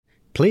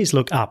Please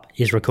Look Up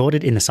is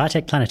recorded in the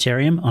SciTech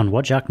Planetarium on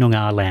Whadjuk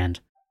Noongar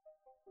land.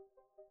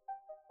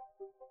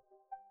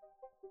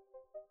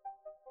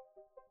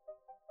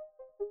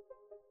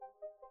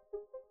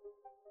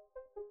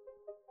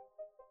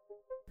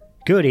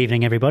 Good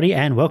evening, everybody,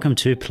 and welcome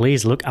to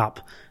Please Look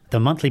Up, the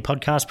monthly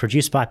podcast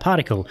produced by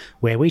Particle,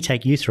 where we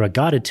take you through a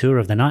guided tour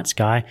of the night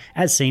sky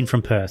as seen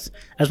from Perth,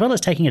 as well as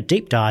taking a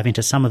deep dive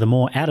into some of the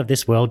more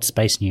out-of-this-world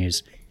space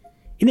news.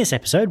 In this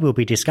episode, we'll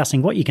be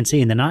discussing what you can see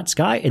in the night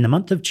sky in the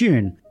month of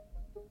June.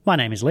 My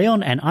name is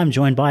Leon, and I'm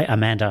joined by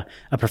Amanda,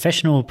 a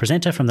professional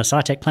presenter from the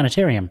SciTech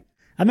Planetarium.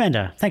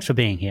 Amanda, thanks for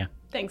being here.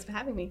 Thanks for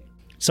having me.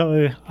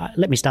 So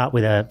let me start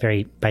with a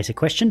very basic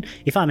question.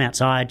 If I'm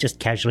outside just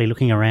casually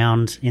looking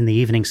around in the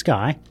evening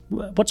sky,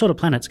 what sort of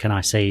planets can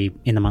I see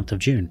in the month of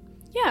June?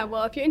 Yeah,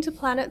 well, if you're into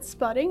planet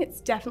spotting,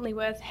 it's definitely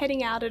worth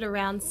heading out at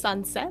around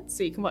sunset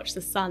so you can watch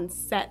the sun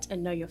set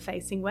and know you're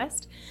facing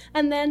west.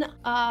 And then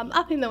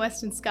up in the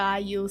western sky,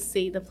 you'll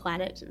see the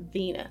planet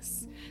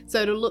Venus.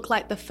 So it'll look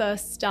like the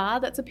first star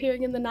that's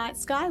appearing in the night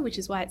sky, which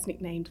is why it's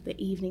nicknamed the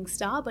evening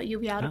star, but you'll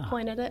be able to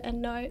point at it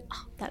and know,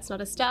 oh, that's not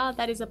a star,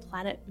 that is a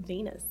planet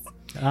Venus.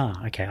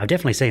 Ah, okay. I've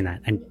definitely seen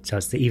that. And so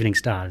it's the evening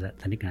star, is that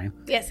the nickname?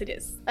 Yes, it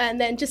is.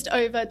 And then just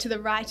over to the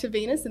right of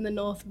Venus in the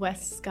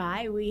northwest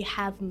sky, we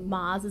have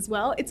Mars as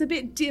well. It's a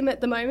bit dim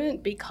at the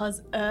moment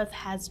because Earth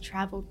has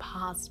travelled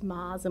past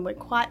Mars and we're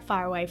quite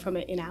far away from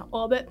it in our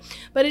orbit,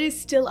 but it is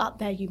still up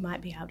there. You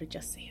might be able to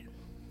just see it.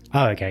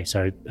 Oh, okay.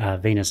 So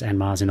Venus and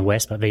Mars in the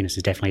west, but Venus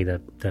is definitely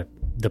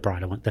the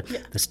brighter one,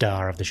 the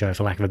star of the show,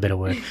 for lack of a better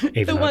word.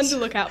 The one to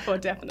look out for,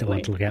 definitely. The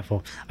one to look out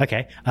for.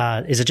 Okay.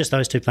 Is it just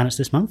those two planets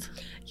this month?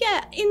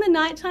 Yeah, in the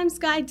nighttime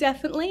sky,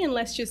 definitely,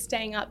 unless you're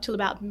staying up till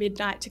about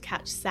midnight to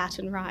catch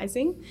Saturn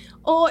rising.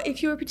 Or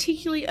if you're a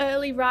particularly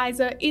early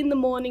riser, in the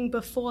morning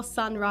before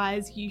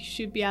sunrise, you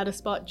should be able to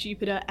spot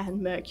Jupiter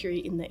and Mercury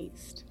in the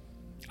east.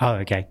 Oh,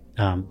 okay.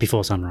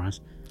 Before sunrise.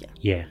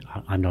 Yeah,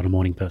 I'm not a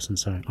morning person,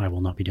 so I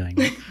will not be doing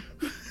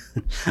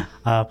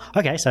that.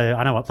 Okay, so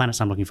I know what planets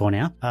I'm looking for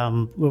now.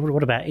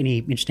 What about any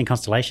interesting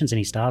constellations,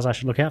 any stars I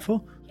should look out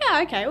for?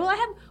 Yeah, okay. Well, I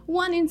have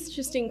one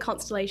interesting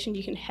constellation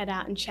you can head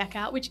out and check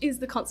out, which is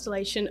the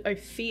constellation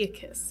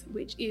Ophiuchus,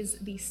 which is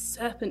the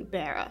serpent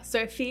bearer.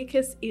 So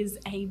Ophiuchus is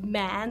a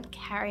man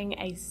carrying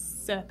a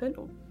serpent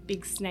or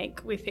big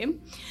snake with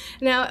him.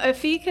 Now,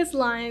 Ophiuchus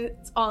lies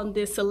on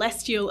the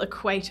celestial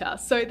equator,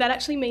 so that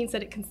actually means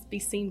that it can be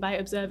seen by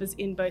observers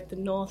in both the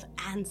north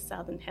and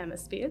southern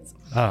hemispheres.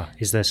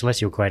 Is the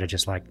celestial equator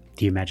just like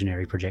the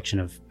imaginary projection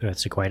of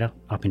Earth's equator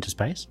up into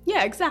space?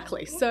 Yeah,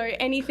 exactly. So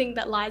anything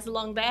that lies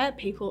along there,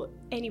 people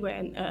anywhere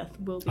on Earth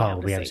will be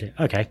able to see.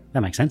 Okay,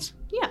 that makes sense.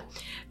 Yeah.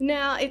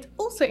 Now, it's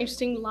also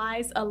interesting,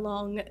 lies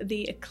along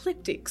the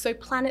ecliptic. So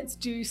planets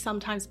do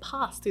sometimes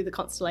pass through the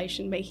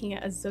constellation, making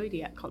it a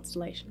zodiac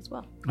constellation as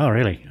well. Oh,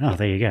 really? Oh,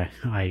 there you go.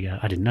 I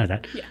didn't know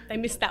that. Yeah, they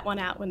missed that one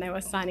out when they were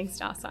signing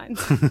star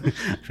signs.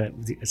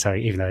 So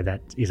even though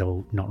that is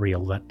all not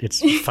real, but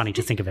it's funny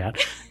to think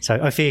about. So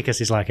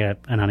Ophiuchus is like an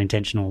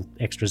unintentional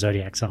extra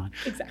zodiac sign.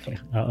 Exactly.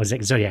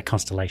 Zodiac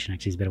constellation,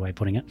 actually, is a better way of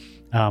putting it.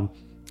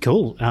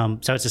 Cool.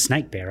 So it's a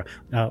snake bearer.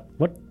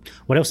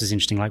 What else is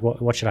interesting? Like,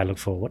 what should I look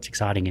for? What's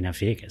exciting in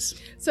Ophiuchus?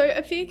 So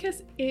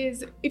Ophiuchus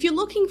is, if you're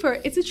looking for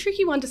it, it's a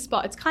tricky one to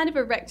spot. It's kind of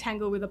a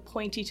rectangle with a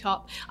pointy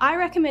top. I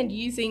recommend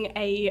using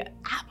a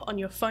app on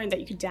your phone that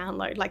you could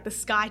download, like the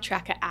Sky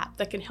Tracker app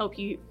that can help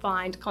you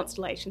find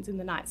constellations in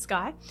the night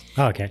sky.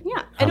 Oh, okay.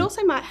 Yeah. It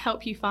also might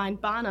help you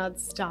find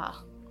Barnard's star.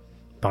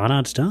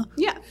 Barnard star?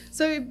 Yeah.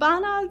 So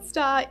Barnard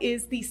star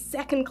is the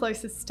second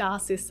closest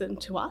star system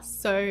to us.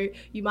 So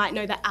you might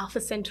know that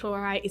Alpha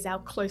Centauri is our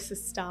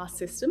closest star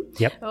system.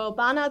 Yep. Well,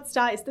 Barnard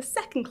star is the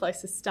second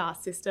closest star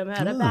system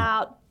at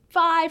about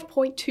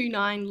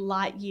 5.29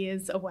 light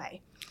years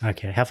away.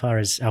 Okay. How far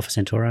is Alpha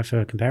Centauri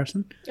for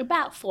comparison?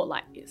 About 4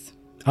 light years.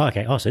 Oh,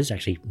 okay. Oh, so it's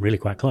actually really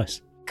quite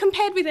close.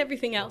 Compared with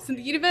everything else in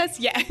the universe,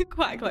 yeah,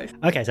 quite close.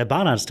 Okay, so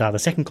Barnard star, the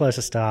second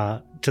closest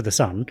star to the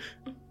sun,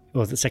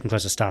 or the second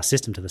closest star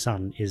system to the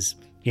sun, is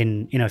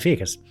in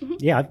Ophiuchus. Mm-hmm.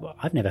 Yeah,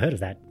 I've never heard of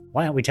that.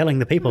 Why aren't we telling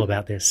the people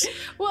about this?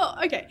 Well,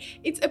 okay,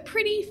 it's a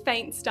pretty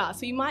faint star,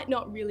 so you might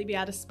not really be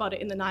able to spot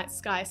it in the night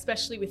sky,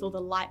 especially with all the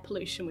light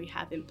pollution we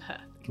have in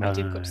Perth. It can be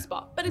difficult to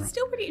spot. But it's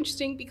still pretty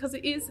interesting because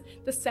it is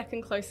the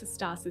second closest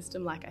star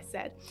system, like I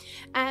said.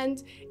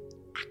 And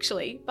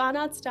actually,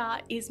 Barnard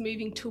star is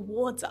moving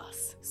towards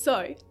us.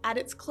 So at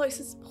its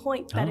closest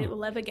point that it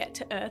will ever get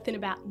to Earth in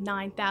about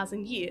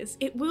 9,000 years,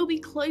 it will be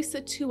closer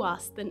to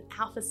us than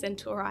Alpha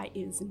Centauri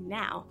is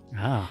now.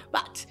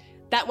 But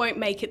that won't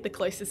make it the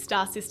closest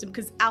star system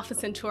because Alpha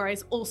Centauri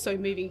is also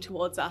moving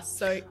towards us,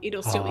 so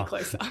it'll still be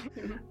closer.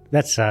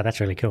 That's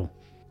really cool.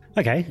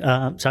 Okay,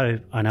 so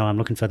I know I'm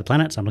looking for the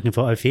planets. I'm looking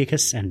for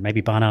Ophiuchus and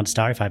maybe Barnard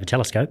star if I have a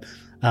telescope.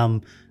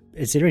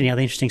 Is there any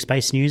other interesting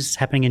space news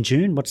happening in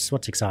June? What's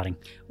exciting?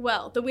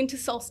 Well, the winter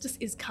solstice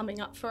is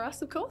coming up for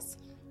us, of course.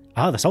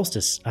 Oh, the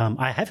solstice.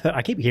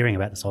 I keep hearing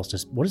about the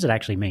solstice. What does it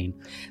actually mean?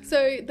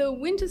 So the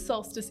winter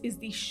solstice is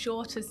the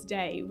shortest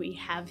day we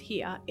have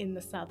here in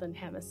the southern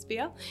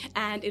hemisphere,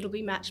 and it'll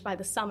be matched by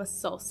the summer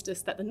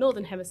solstice that the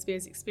northern hemisphere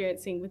is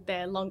experiencing with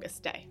their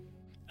longest day.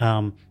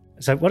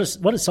 So what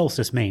does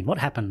solstice mean? What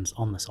happens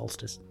on the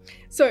solstice?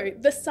 So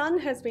the sun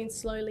has been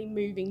slowly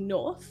moving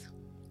north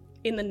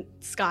in the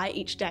sky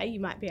each day. You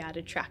might be able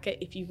to track it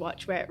if you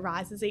watch where it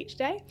rises each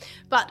day.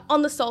 But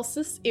on the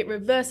solstice, it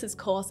reverses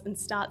course and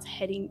starts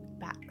heading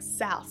back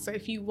south. So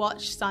if you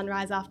watch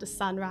sunrise after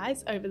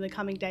sunrise over the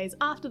coming days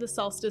after the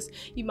solstice,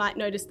 you might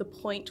notice the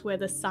point where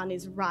the sun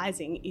is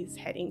rising is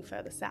heading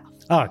further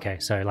south. Oh, okay.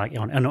 So like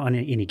on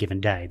any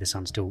given day, the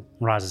sun still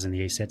rises in the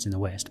east, sets in the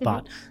west,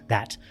 but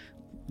that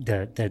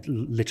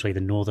literally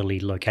the northerly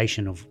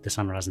location of the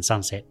sunrise and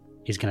sunset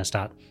is going to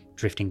start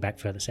drifting back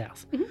further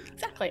south.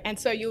 Exactly. And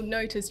so you'll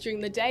notice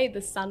during the day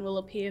the sun will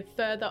appear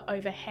further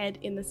overhead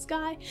in the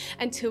sky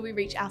until we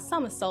reach our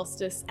summer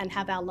solstice and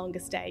have our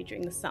longest day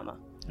during the summer.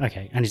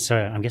 Okay, and so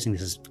I'm guessing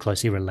this is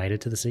closely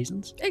related to the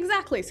seasons?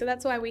 Exactly. So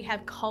that's why we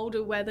have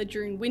colder weather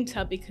during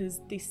winter,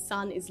 because the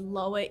sun is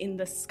lower in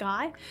the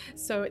sky,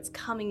 so it's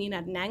coming in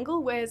at an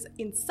angle, whereas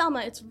in summer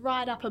it's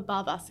right up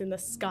above us in the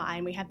sky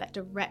and we have that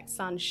direct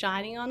sun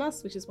shining on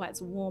us, which is why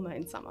it's warmer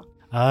in summer.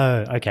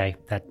 Oh, okay.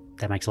 That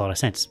makes a lot of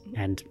sense.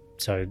 And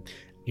so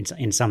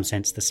in some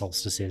sense the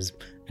solstice is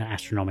an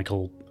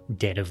astronomical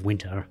dead of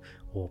winter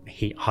or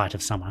height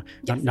of summer.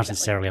 Yes, not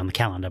necessarily on the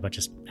calendar, but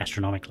just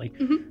astronomically.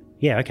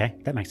 Yeah, okay,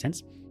 that makes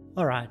sense.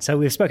 All right, so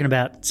we've spoken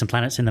about some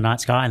planets in the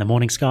night sky and the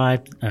morning sky,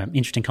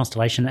 interesting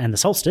constellation and the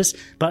solstice,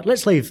 but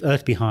let's leave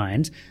Earth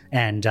behind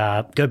and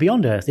go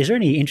beyond Earth. Is there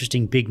any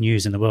interesting big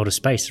news in the world of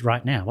space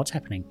right now? What's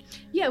happening?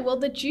 Yeah, well,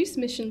 the JUICE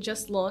mission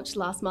just launched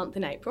last month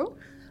in April.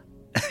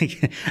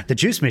 The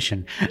JUICE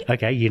mission.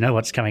 Okay, you know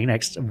what's coming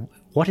next.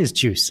 What is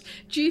JUICE?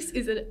 JUICE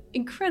is an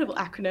incredible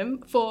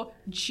acronym for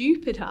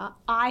Jupiter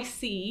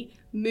Icy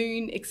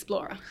Moon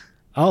Explorer.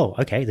 Oh,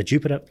 okay, the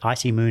Jupiter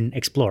Icy Moon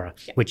Explorer,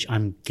 which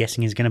I'm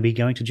guessing is going to be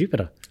going to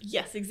Jupiter.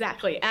 Yes,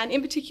 exactly. And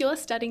in particular,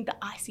 studying the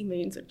icy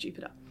moons of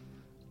Jupiter.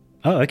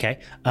 Oh,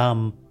 okay.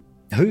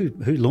 Who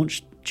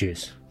launched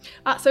JUICE?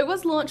 So it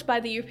was launched by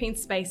the European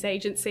Space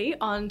Agency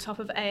on top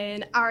of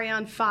an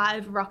Ariane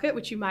 5 rocket,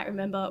 which you might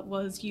remember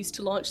was used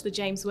to launch the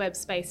James Webb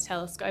Space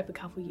Telescope a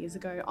couple of years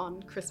ago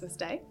on Christmas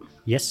Day.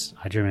 Yes,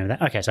 I do remember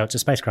that. Okay, so it's a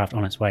spacecraft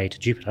on its way to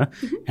Jupiter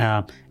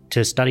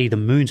to study the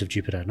moons of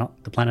Jupiter,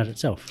 not the planet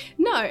itself.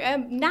 No,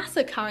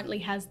 NASA currently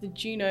has the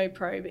Juno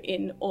probe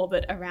in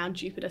orbit around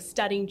Jupiter,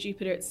 studying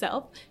Jupiter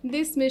itself.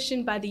 This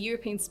mission by the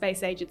European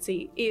Space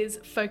Agency is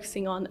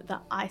focusing on the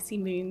icy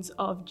moons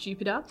of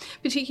Jupiter,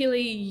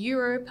 particularly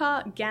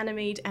Europa,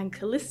 Ganymede, and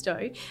Callisto,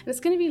 and it's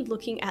going to be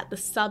looking at the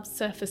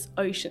subsurface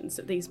oceans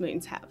that these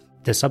moons have.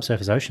 The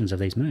subsurface oceans of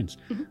these moons.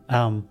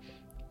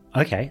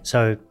 Okay,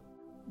 so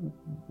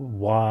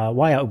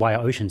why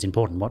are oceans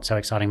important? What's so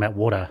exciting about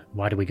water?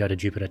 Why do we go to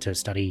Jupiter to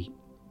study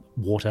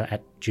water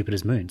at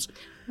Jupiter's moons?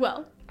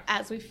 Well,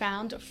 as we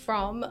found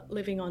from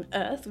living on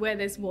Earth, where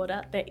there's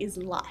water, there is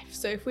life.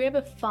 So if we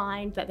ever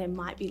find that there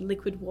might be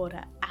liquid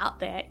water out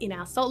there in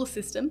our solar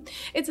system,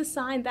 it's a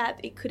sign that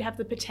it could have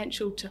the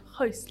potential to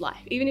host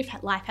life. Even if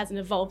life hasn't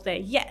evolved there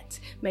yet,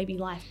 maybe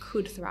life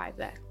could thrive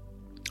there.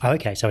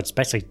 Okay, so it's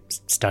basically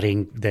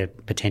studying the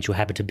potential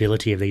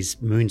habitability of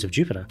these moons of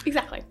Jupiter.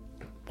 Exactly.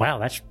 Wow,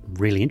 that's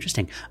really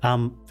interesting.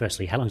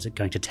 Firstly, how long is it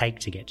going to take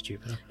to get to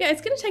Jupiter? Yeah,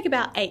 it's going to take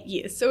about 8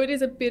 years, so it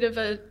is a bit of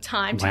a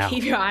time to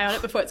keep your eye on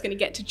it before it's going to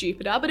get to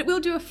Jupiter, but it will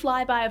do a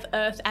flyby of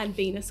Earth and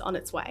Venus on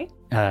its way.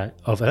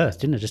 Of Earth?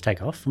 Didn't it just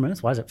take off from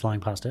Earth? Why is it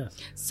flying past Earth?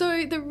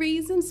 So the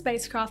reason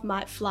spacecraft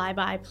might fly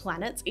by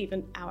planets,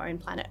 even our own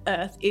planet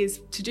Earth,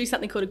 is to do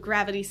something called a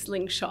gravity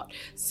slingshot.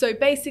 So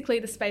basically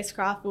the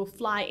spacecraft will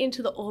fly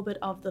into the orbit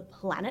of the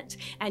planet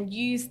and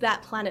use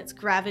that planet's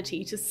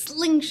gravity to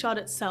slingshot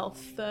itself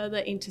further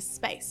into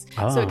space.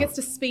 So it gets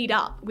to speed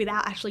up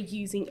without actually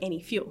using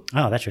any fuel.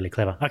 Oh, that's really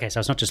clever. Okay, so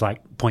it's not just like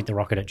point the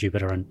rocket at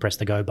Jupiter and press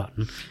the go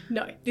button.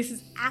 No, this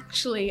is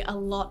actually a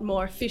lot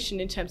more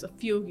efficient in terms of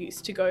fuel use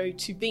to go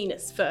to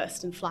Venus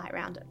first and fly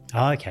around it.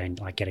 Oh, okay, and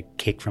like get a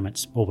kick from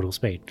its orbital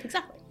speed.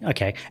 Exactly.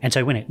 Okay, and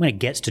so when it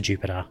gets to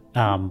Jupiter,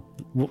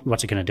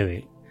 what's it going to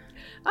do?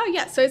 Oh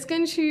yeah, so it's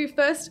going to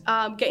first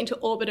get into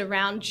orbit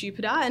around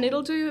Jupiter, and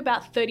it'll do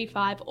about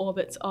 35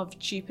 orbits of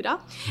Jupiter,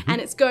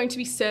 and it's going to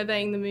be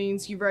surveying the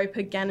moons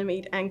Europa,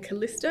 Ganymede, and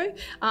Callisto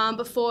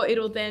before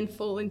it'll then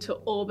fall into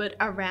orbit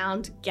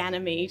around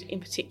Ganymede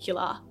in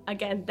particular.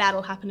 Again,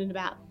 that'll happen in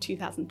about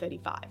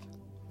 2035.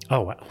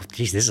 Oh, wow.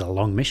 Geez, this is a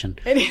long mission.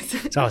 It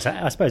is. So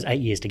I suppose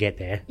 8 years to get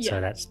there,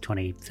 so that's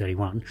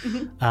 2031.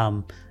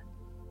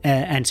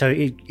 And so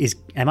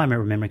am I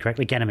remembering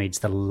correctly, Ganymede's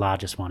the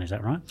largest one, is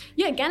that right?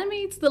 Yeah,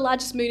 Ganymede's the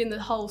largest moon in the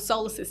whole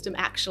solar system,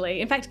 actually.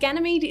 In fact,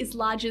 Ganymede is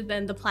larger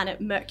than the planet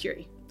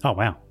Mercury. Oh,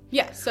 wow.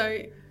 Yeah, so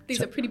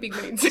These are pretty big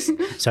moons.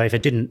 So if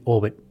it didn't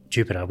orbit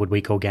Jupiter, would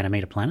we call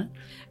Ganymede a planet?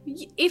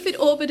 If it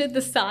orbited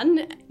the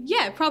sun,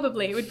 yeah,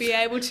 probably. It would be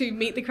able to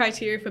meet the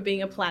criteria for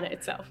being a planet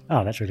itself.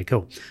 Oh, that's really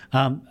cool.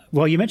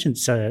 Well, you mentioned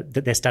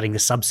that they're studying the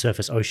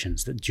subsurface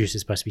oceans, that JUICE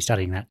is supposed to be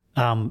studying that.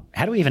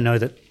 How do we even know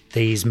that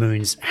these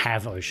moons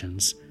have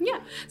oceans? Yeah,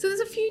 so there's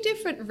a few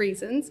different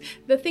reasons.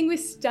 The thing with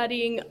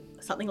studying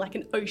something like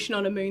an ocean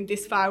on a moon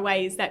this far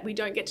away is that we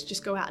don't get to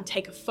just go out and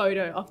take a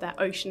photo of that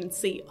ocean and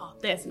see, oh,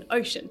 there's an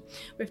ocean.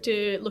 We have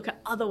to look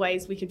at other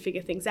ways we can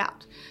figure things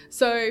out.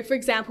 So, for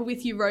example,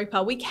 with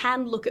Europa, we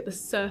can look at the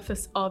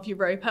surface of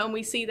Europa and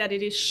we see that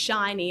it is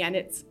shiny and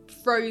it's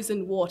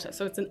frozen water,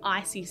 so it's an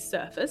icy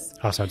surface.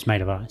 Oh, so it's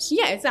made of ice.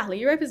 Yeah, exactly.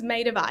 Europa's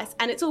made of ice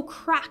and it's all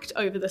cracked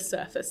over the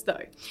surface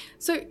though.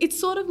 So it's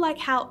sort of like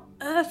how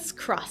Earth's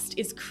crust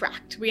is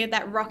cracked. We have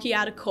that rocky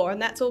outer core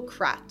and that's all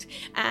cracked,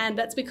 and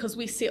that's because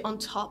we sit on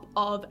top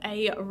of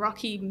a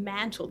rocky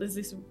mantle. There's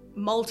this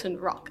molten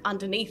rock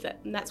underneath it,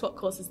 and that's what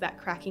causes that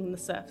cracking in the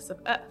surface of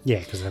Earth. Yeah,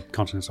 because the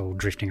continent's all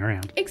drifting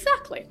around.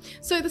 Exactly.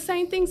 So the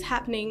same thing's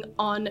happening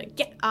on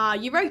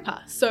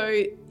Europa.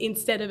 So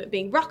instead of it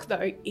being rock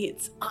though,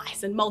 it's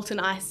ice, and molten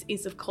ice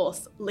is of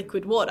course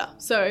liquid water.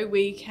 So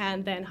we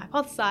can then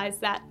hypothesize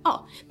that,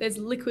 oh, there's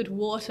liquid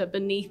water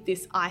beneath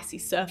this icy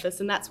surface,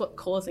 and that's what's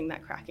causing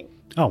that cracking.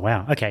 Oh,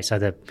 wow. Okay, so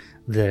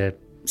the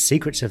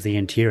secrets of the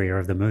interior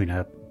of the moon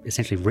are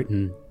essentially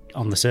written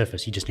on the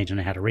surface. You just need to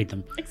know how to read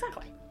them.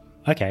 Exactly.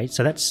 Okay,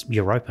 so that's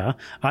Europa.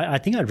 I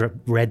think I'd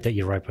read that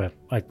Europa,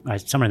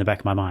 somewhere in the back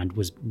of my mind,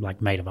 was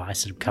like made of ice,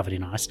 sort of covered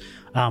in ice.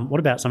 What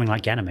about something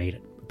like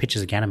Ganymede?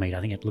 Pictures of Ganymede,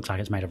 I think it looks like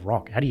it's made of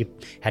rock. How do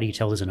you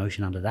tell there's an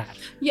ocean under that?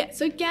 Yeah,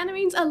 so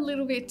Ganymede's a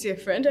little bit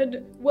different.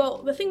 And,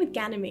 well, the thing with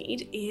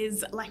Ganymede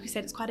is, like we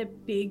said, it's quite a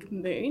big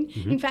moon.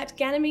 Mm-hmm. In fact,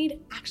 Ganymede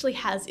actually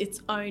has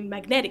its own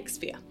magnetic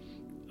sphere.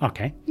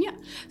 Okay. Yeah.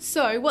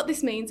 So what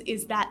this means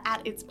is that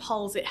at its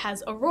poles it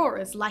has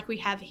auroras like we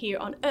have here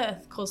on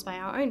Earth, caused by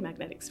our own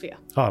magnetic sphere.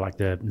 Oh, like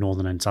the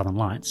northern and southern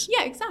lights?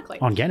 Yeah, exactly.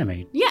 On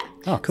Ganymede? Yeah.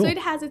 Oh, cool. So it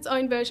has its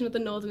own version of the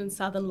northern and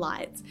southern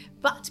lights.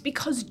 But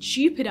because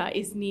Jupiter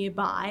is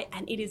nearby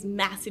and it is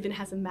massive and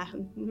has a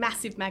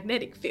massive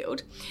magnetic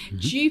field, mm-hmm.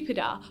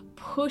 Jupiter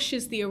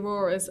pushes the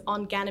auroras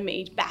on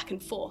Ganymede back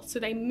and forth. So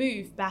they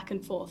move back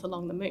and forth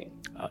along the moon.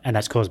 And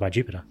that's caused by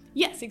Jupiter?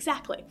 Yes,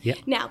 exactly. Yep.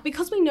 Now,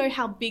 because we know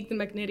how big the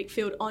magnetic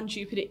field on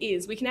Jupiter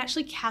is, we can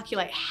actually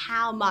calculate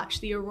how much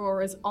the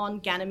auroras on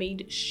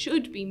Ganymede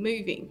should be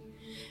moving.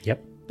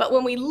 Yep. But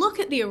when we look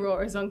at the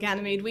auroras on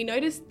Ganymede, we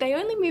notice they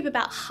only move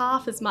about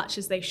half as much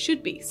as they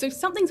should be. So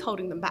something's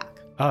holding them back.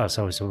 Oh,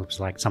 so it's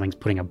like something's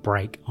putting a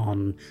brake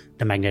on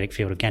the magnetic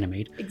field of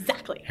Ganymede.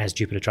 Exactly. As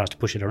Jupiter tries to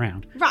push it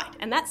around. Right,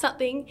 and that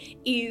something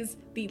is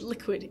the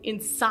liquid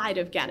inside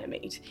of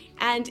Ganymede.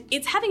 And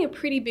it's having a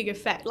pretty big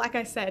effect. Like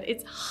I said,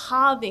 it's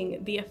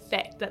halving the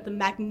effect that the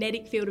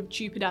magnetic field of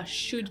Jupiter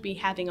should be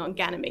having on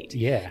Ganymede.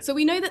 Yeah. So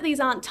we know that these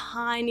aren't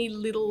tiny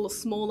little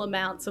small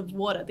amounts of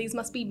water. These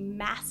must be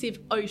massive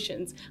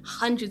oceans,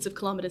 hundreds of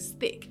kilometers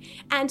thick.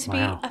 And to be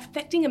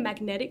affecting a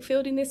magnetic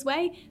field in this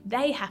way,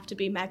 they have to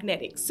be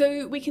magnetic.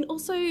 So we can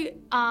also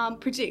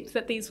predict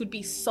that these would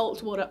be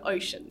saltwater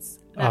oceans.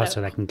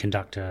 So they can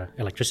conduct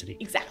electricity.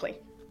 Exactly.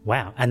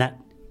 Wow. And that,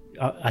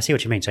 I see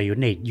what you mean. So you'd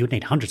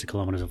need hundreds of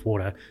kilometers of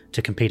water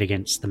to compete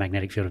against the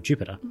magnetic field of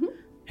Jupiter. Mm-hmm.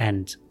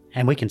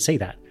 And we can see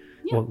that.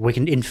 Yeah. Well, we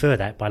can infer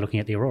that by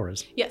looking at the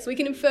auroras. Yes, we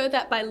can infer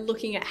that by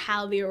looking at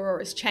how the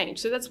auroras change.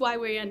 So that's why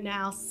we are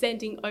now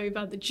sending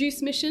over the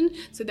JUICE mission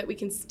so that we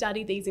can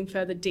study these in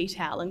further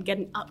detail and get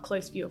an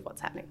up-close view of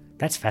what's happening.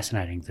 That's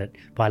fascinating, that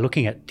by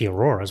looking at the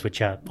auroras,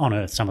 which are on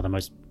Earth some of the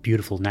most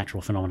beautiful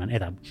natural phenomenon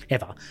ever,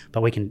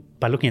 but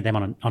by looking at them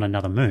on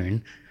another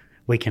moon,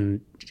 we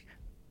can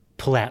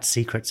pull out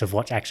secrets of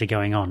what's actually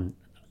going on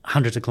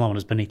hundreds of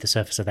kilometres beneath the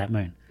surface of that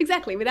moon.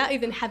 Exactly. Without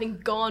even having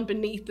gone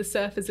beneath the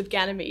surface of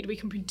Ganymede, we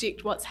can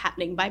predict what's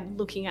happening by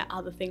looking at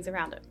other things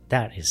around it.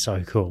 That is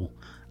so cool.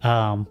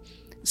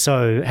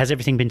 So has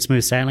everything been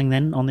smooth sailing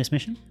then on this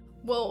mission?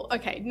 Well,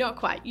 okay, not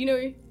quite. You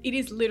know, it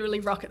is literally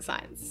rocket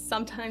science.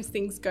 Sometimes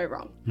things go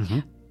wrong. Mm-hmm.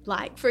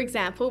 Like, for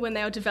example, when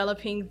they were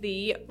developing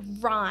the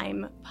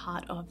RIME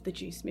part of the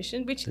JUICE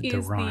mission, which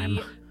is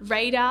the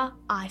Radar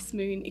Ice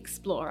Moon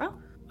Explorer.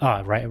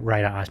 Oh,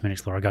 Radar Ice Moon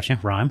Explorer, gotcha.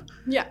 RIME.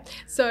 Yeah,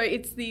 so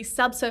it's the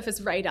subsurface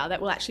radar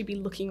that will actually be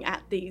looking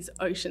at these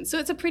oceans. So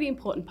it's a pretty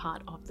important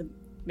part of the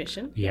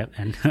mission. Yep,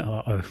 and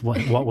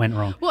what went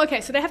wrong? Well,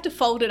 okay, so they have to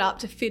fold it up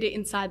to fit it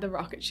inside the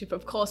rocket ship,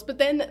 of course. But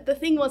then the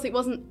thing was, it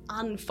wasn't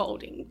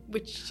unfolding,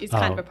 which is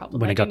kind of a problem.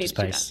 When it got to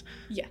space.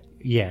 Yeah.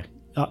 Yeah.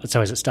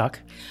 So is it stuck?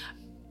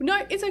 No,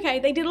 it's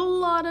okay. They did a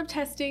lot of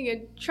testing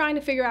and trying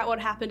to figure out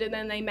what happened, and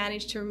then they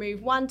managed to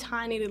remove one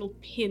tiny little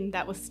pin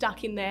that was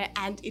stuck in there,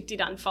 and it did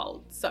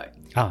unfold. So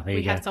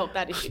we have solved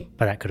that issue.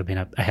 But that could have been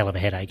a hell of a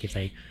headache if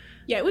they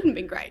Yeah, it wouldn't have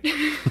been great.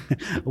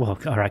 Well,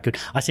 all right, good.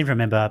 I seem to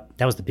remember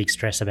that was the big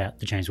stress about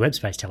the James Webb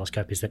Space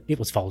Telescope, is that it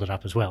was folded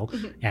up as well,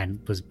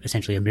 and was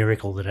essentially a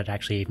miracle that it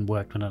actually even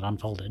worked when it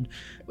unfolded.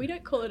 We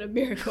don't call it a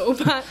miracle,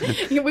 but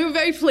we were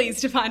very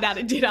pleased to find out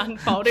it did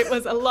unfold. It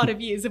was a lot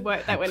of years of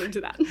work that went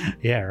into that.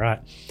 Yeah, right.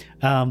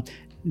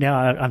 Now,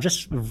 I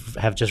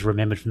have just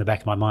remembered from the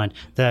back of my mind,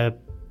 the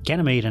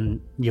Ganymede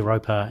and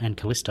Europa and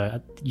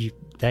Callisto,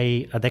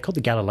 they're called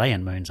the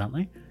Galilean moons, aren't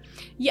they?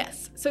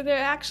 Yes, so there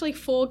are actually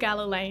 4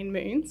 Galilean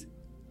moons,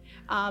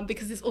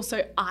 because there's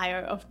also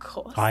Io, of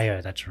course.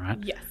 Io, that's right.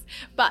 Yes,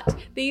 but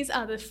these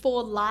are the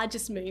 4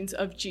 largest moons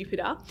of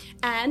Jupiter,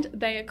 and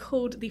they are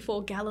called the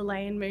 4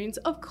 Galilean moons,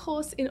 of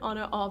course, in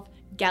honour of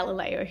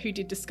Galileo, who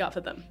did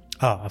discover them.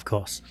 Oh, of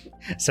course.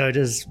 So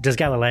does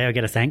Galileo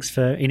get a thanks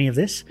for any of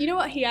this? You know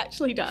what he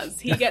actually does?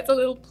 He gets a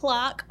little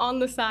plaque on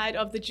the side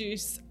of the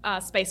JUICE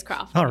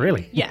spacecraft. Oh,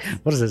 really? Yes.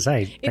 What does it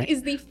say? It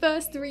is the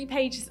first 3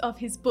 pages of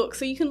his book.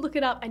 So you can look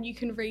it up and you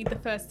can read the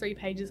first 3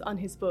 pages on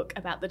his book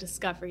about the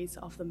discoveries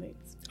of the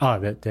moons. Oh,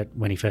 that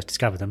when he first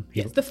discovered them.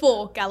 Yes, the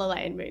 4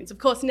 Galilean moons. Of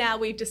course, now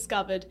we've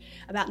discovered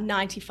about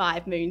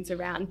 95 moons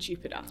around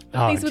Jupiter.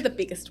 But these were the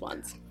biggest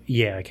ones.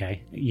 Yeah,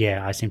 okay.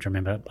 Yeah, I seem to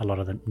remember a lot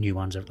of the new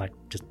ones are like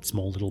just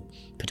small little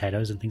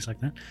potatoes and things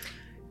like that.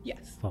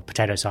 Yes. Well,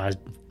 potato-sized,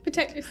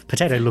 Potatoes.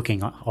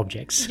 potato-looking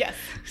objects. Yes.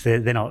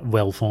 They're not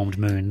well-formed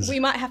moons. We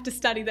might have to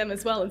study them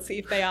as well and see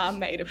if they are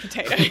made of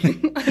potato.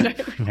 I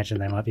don't imagine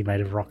they might be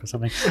made of rock or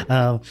something.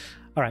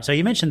 All right, so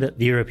you mentioned that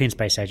the European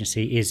Space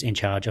Agency is in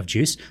charge of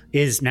JUICE.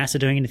 Is NASA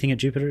doing anything at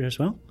Jupiter as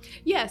well?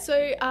 Yeah, so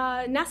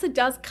NASA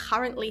does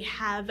currently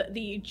have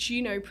the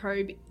Juno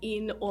probe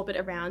in orbit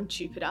around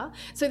Jupiter.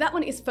 So that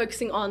one is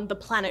focusing on the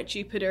planet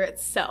Jupiter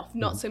itself,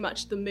 not so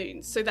much the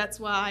moons. So that's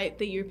why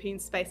the European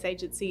Space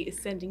Agency is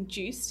sending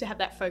JUICE to have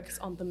that focus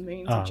on the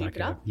moons of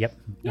Jupiter. Okay. Yep,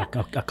 yeah.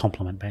 A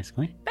complement,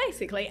 basically.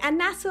 Basically. And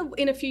NASA,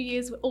 in a few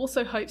years,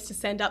 also hopes to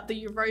send up the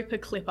Europa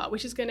Clipper,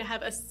 which is going to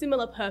have a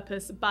similar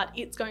purpose, but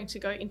it's going to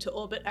go into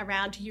orbit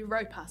around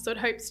Europa. So it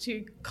hopes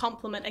to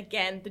complement,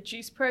 again, the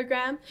JUICE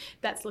program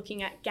that's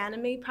looking at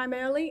Ganymede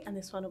primarily, and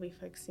this one will be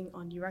focusing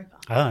on Europa.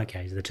 Oh,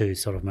 okay. So the 2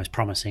 sort of most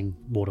promising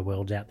water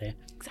worlds out there.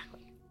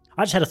 Exactly.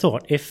 I just had a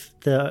thought. If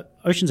the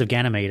oceans of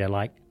Ganymede are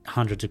like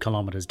hundreds of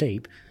kilometres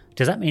deep,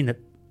 does that mean that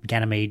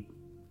Ganymede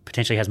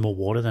potentially has more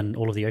water than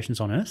all of the oceans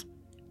on Earth?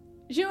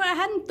 You know, I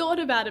hadn't thought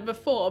about it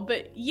before,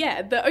 but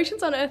yeah, the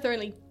oceans on Earth are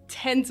only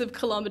tens of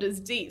kilometres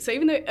deep. So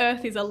even though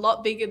Earth is a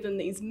lot bigger than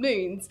these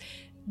moons,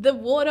 the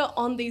water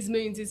on these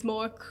moons is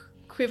more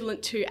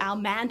equivalent to our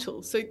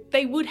mantle. So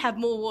they would have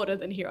more water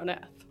than here on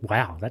Earth.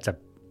 Wow, that's a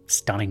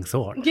stunning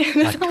thought. Yeah,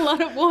 there's a lot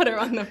of water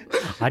on them.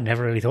 I'd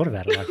never really thought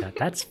about it like that.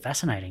 That's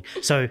fascinating.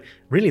 So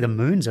really the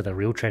moons are the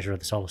real treasure of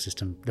the solar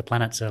system. The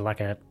planets are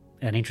like an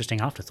interesting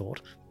afterthought.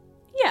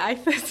 Yeah, I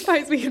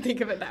suppose we can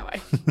think of it that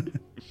way.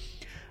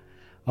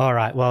 All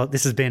right. Well,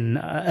 this has been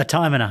a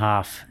time and a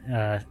half.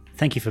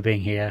 Thank you for being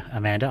here,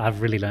 Amanda.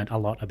 I've really learned a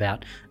lot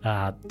about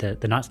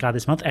the night sky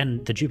this month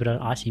and the Jupiter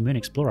Icy Moon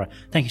Explorer.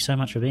 Thank you so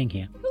much for being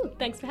here. Ooh,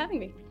 thanks for having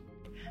me.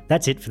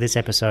 That's it for this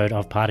episode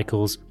of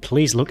Particles.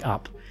 Please look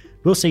up.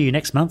 We'll see you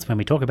next month when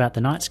we talk about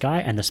the night sky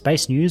and the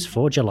space news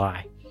for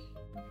July.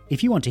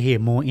 If you want to hear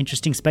more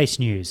interesting space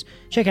news,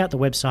 check out the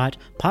website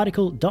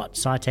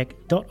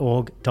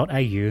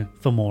particle.scitech.org.au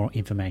for more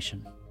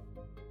information.